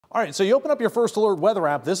All right, so you open up your First Alert weather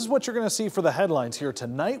app. This is what you're going to see for the headlines here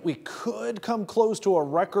tonight. We could come close to a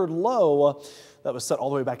record low that was set all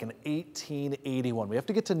the way back in 1881. We have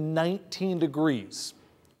to get to 19 degrees.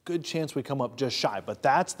 Good chance we come up just shy, but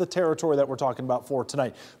that's the territory that we're talking about for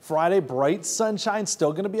tonight. Friday, bright sunshine,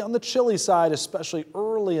 still going to be on the chilly side, especially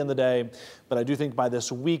early in the day. But I do think by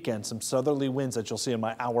this weekend, some southerly winds that you'll see in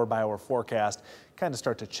my hour-by-hour forecast kind of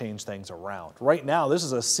start to change things around. Right now, this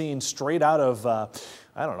is a scene straight out of,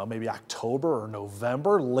 I don't know, maybe October or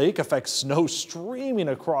November. Lake effect snow streaming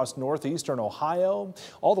across northeastern Ohio,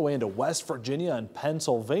 all the way into West Virginia and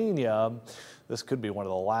Pennsylvania. This could be one of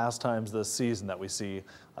the last times this season that we see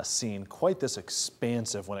a scene quite this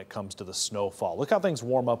expansive when it comes to the snowfall. Look how things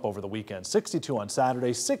warm up over the weekend. 62 on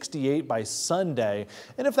Saturday, 68 by Sunday.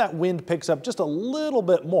 And if that wind picks up just a little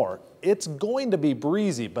bit more, it's going to be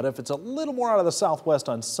breezy. But if it's a little more out of the southwest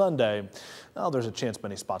on Sunday, well, there's a chance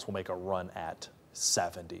many spots will make a run at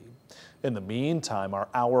 70. In the meantime, our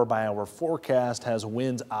hour-by-hour forecast has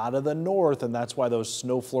winds out of the north, and that's why those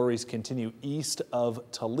snow flurries continue east of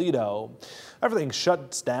Toledo. Everything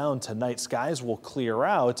shuts down tonight. Skies will clear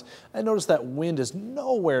out, and notice that wind is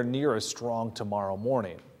nowhere near as strong tomorrow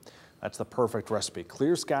morning. That's the perfect recipe.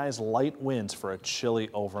 Clear skies, light winds for a chilly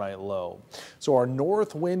overnight low. So our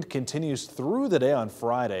north wind continues through the day on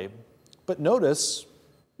Friday, but notice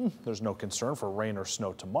there's no concern for rain or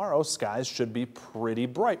snow tomorrow. Skies should be pretty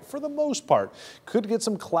bright for the most part. Could get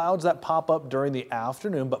some clouds that pop up during the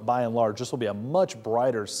afternoon, but by and large, this will be a much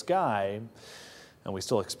brighter sky. And we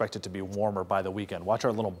still expect it to be warmer by the weekend. Watch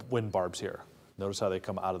our little wind barbs here. Notice how they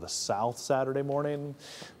come out of the south Saturday morning.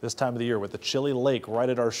 This time of the year with the chilly lake right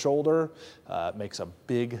at our shoulder, it makes a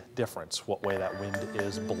big difference what way that wind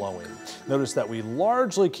is blowing. Notice that we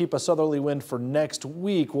largely keep a southerly wind for next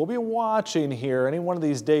week. We'll be watching here any one of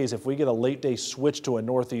these days. If we get a late day switch to a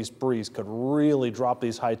northeast breeze, could really drop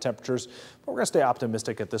these high temperatures. But we're going to stay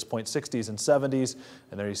optimistic at this point, 60s and 70s.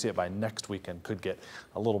 And there you see it by next weekend. Could get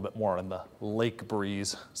a little bit more on the lake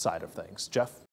breeze side of things. Jeff?